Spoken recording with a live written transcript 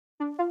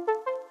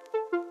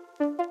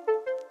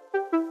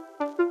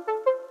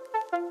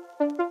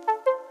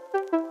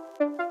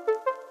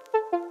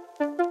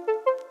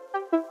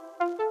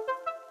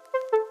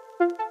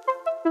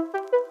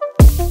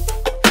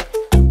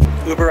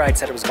Uber ride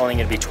said it was only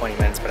gonna be 20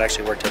 minutes, but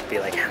actually worked out to be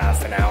like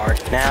half an hour.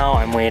 Now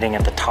I'm waiting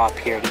at the top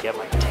here to get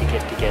my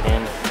ticket to get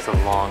in. It's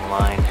a long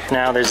line.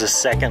 Now there's a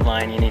second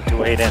line you need to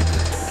wait in.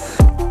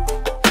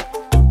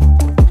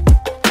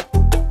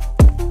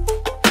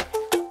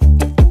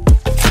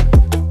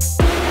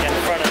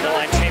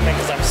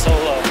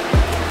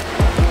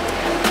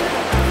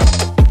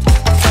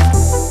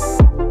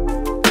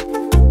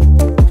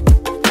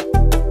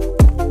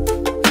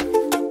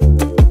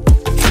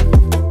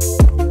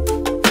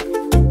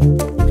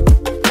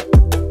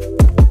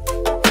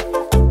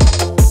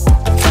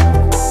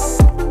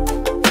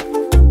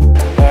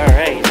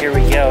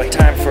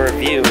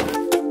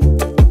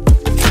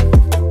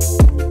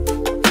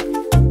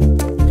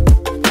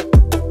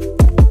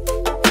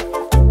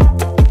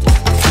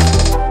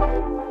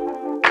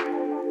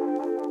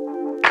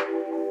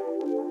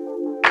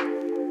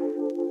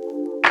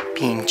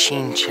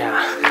 Pichincha.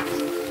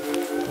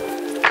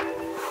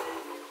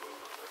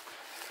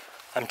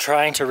 I'm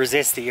trying to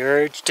resist the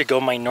urge to go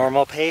my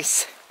normal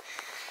pace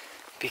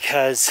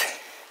because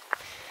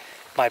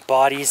my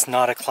body's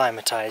not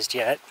acclimatized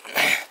yet,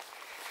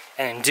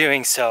 and in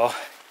doing so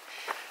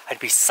I'd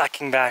be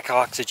sucking back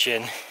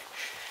oxygen,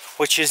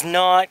 which is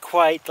not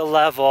quite the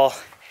level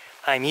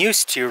I'm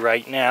used to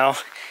right now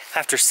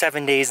after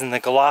 7 days in the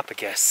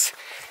Galapagos.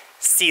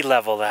 Sea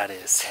level, that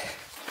is.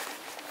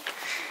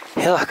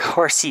 Hey look,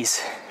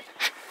 horsies.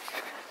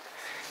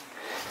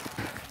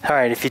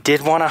 Alright, if you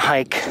did want to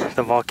hike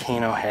the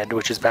volcano head,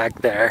 which is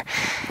back there,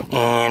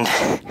 and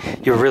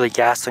you're really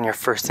gassed on your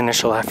first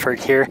initial effort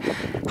here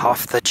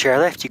off the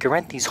chairlift, you can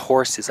rent these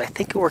horses. I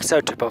think it works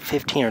out to about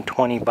 15 or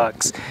 20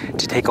 bucks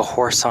to take a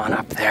horse on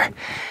up there.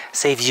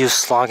 Saves you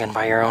slogging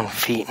by your own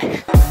feet.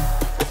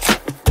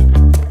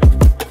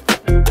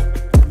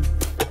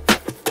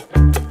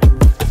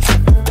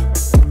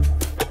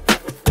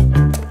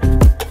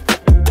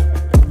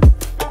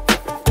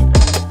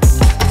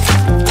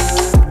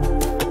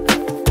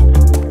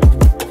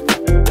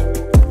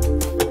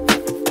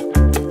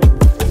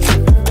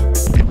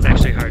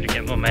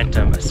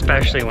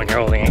 Especially when you're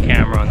holding a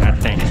camera on that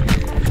thing,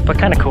 but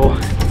kind of cool.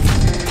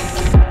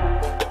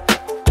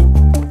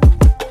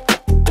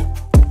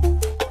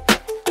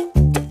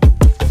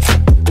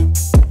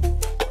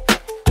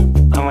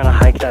 I'm gonna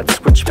hike that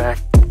switchback.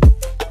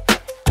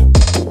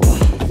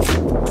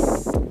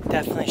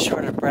 Definitely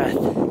short of breath.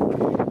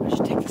 I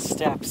should take the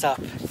steps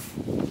up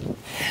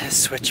the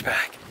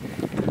switchback.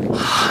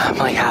 I'm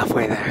like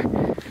halfway there.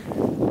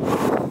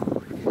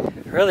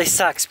 It really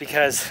sucks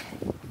because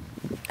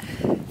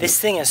this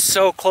thing is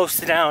so close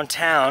to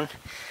downtown.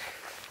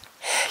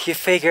 You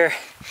figure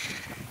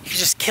you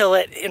just kill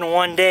it in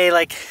one day,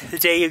 like the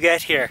day you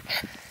get here.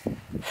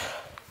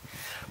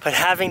 But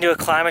having to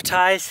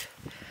acclimatize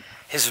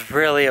is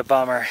really a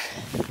bummer.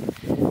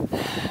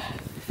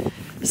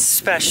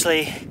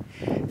 Especially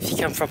if you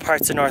come from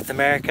parts of North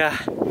America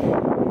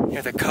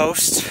near the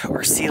coast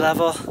or sea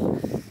level,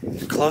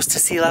 close to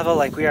sea level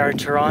like we are in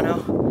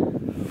Toronto.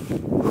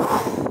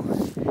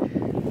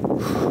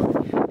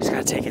 Just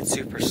gotta take it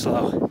super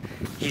slow.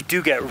 You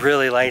do get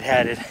really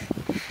lightheaded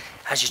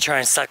as you try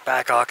and suck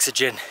back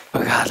oxygen.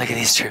 Oh God, look at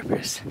these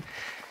troopers.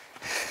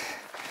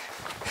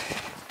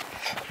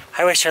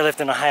 I wish I lived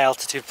in a high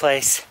altitude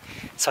place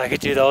so I could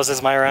do those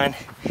as my run.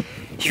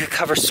 You could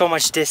cover so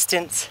much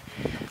distance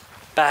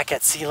back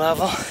at sea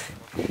level.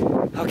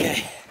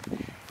 Okay,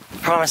 I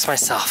promised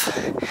myself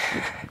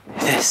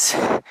this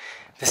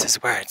is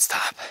where I'd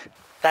stop.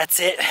 That's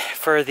it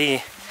for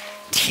the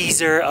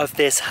teaser of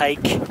this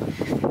hike.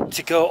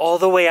 To go all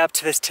the way up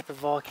to this tip of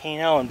the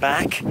volcano and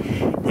back,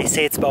 they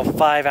say it's about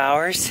 5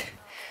 hours,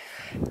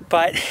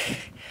 but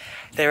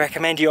they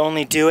recommend you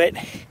only do it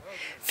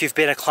if you've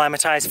been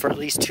acclimatized for at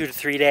least 2 to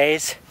 3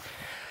 days.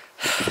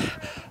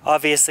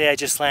 Obviously, I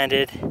just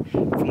landed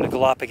from the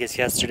Galapagos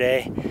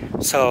yesterday,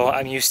 so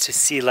I'm used to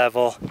sea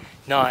level,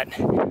 not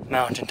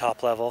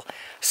mountaintop level,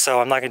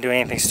 so I'm not gonna do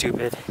anything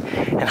stupid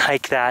and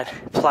hike that.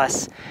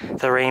 Plus,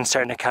 the rain's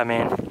starting to come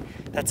in.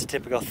 That's a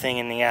typical thing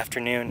in the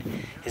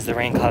afternoon, is the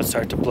rain clouds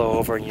start to blow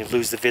over and you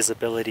lose the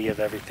visibility of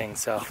everything.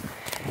 So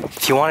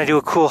if you want to do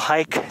a cool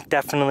hike,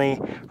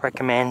 definitely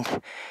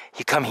recommend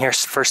you come here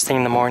first thing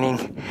in the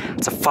morning.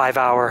 It's a 5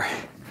 hour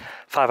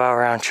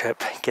round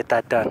trip. Get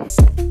that done.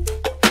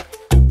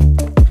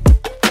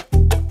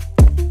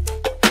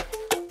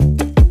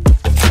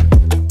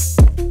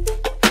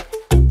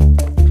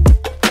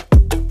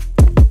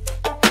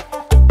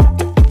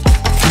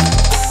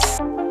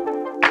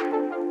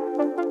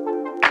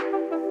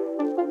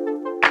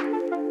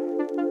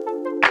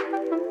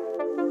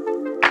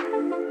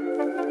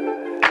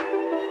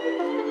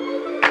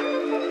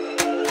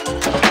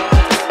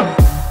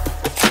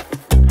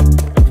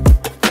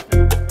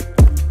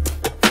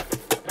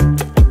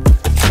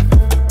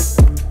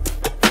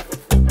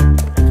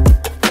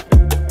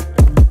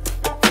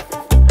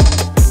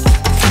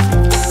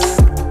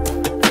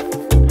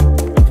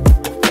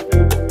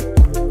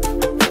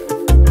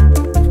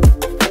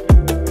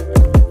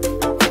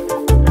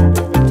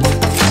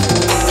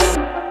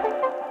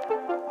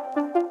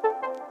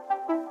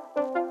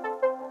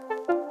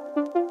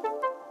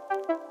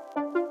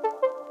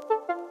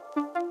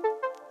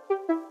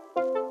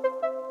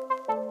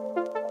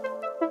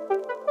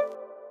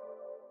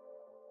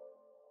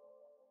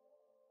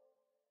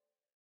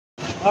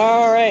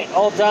 Alright,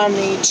 all done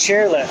the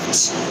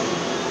chairlift.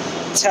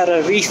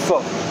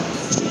 Teleferico.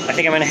 I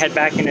think I'm gonna head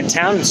back into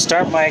town and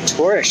start my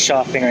tourist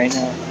shopping right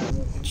now.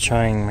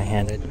 Trying my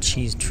hand at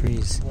cheese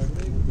trees.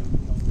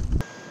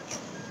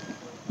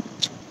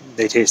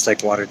 They taste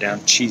like watered down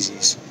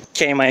cheesies.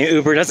 Okay, my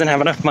Uber doesn't have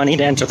enough money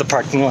to enter the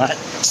parking lot,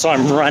 so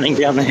I'm running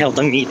down the hill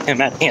to meet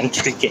him at the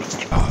entry gate.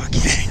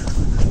 Okay.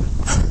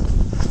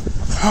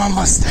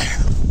 Almost there.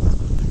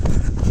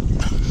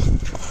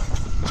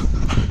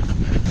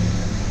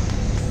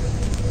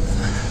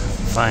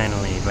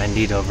 Finally,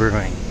 Bandito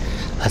Brewing.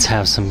 Let's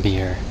have some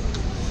beer.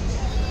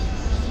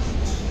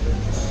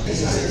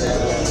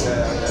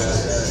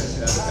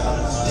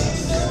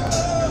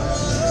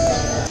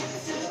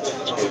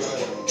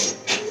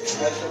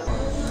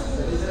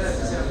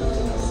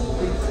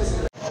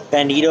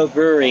 Bandito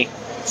Brewery.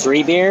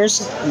 3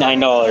 beers, $9.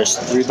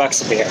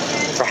 $3 a beer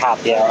for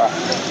happy hour.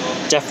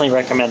 Definitely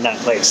recommend that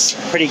place.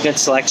 Pretty good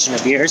selection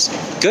of beers.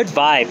 Good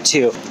vibe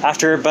too.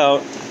 After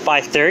about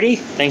 5:30,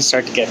 things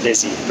start to get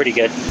busy. Pretty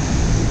good.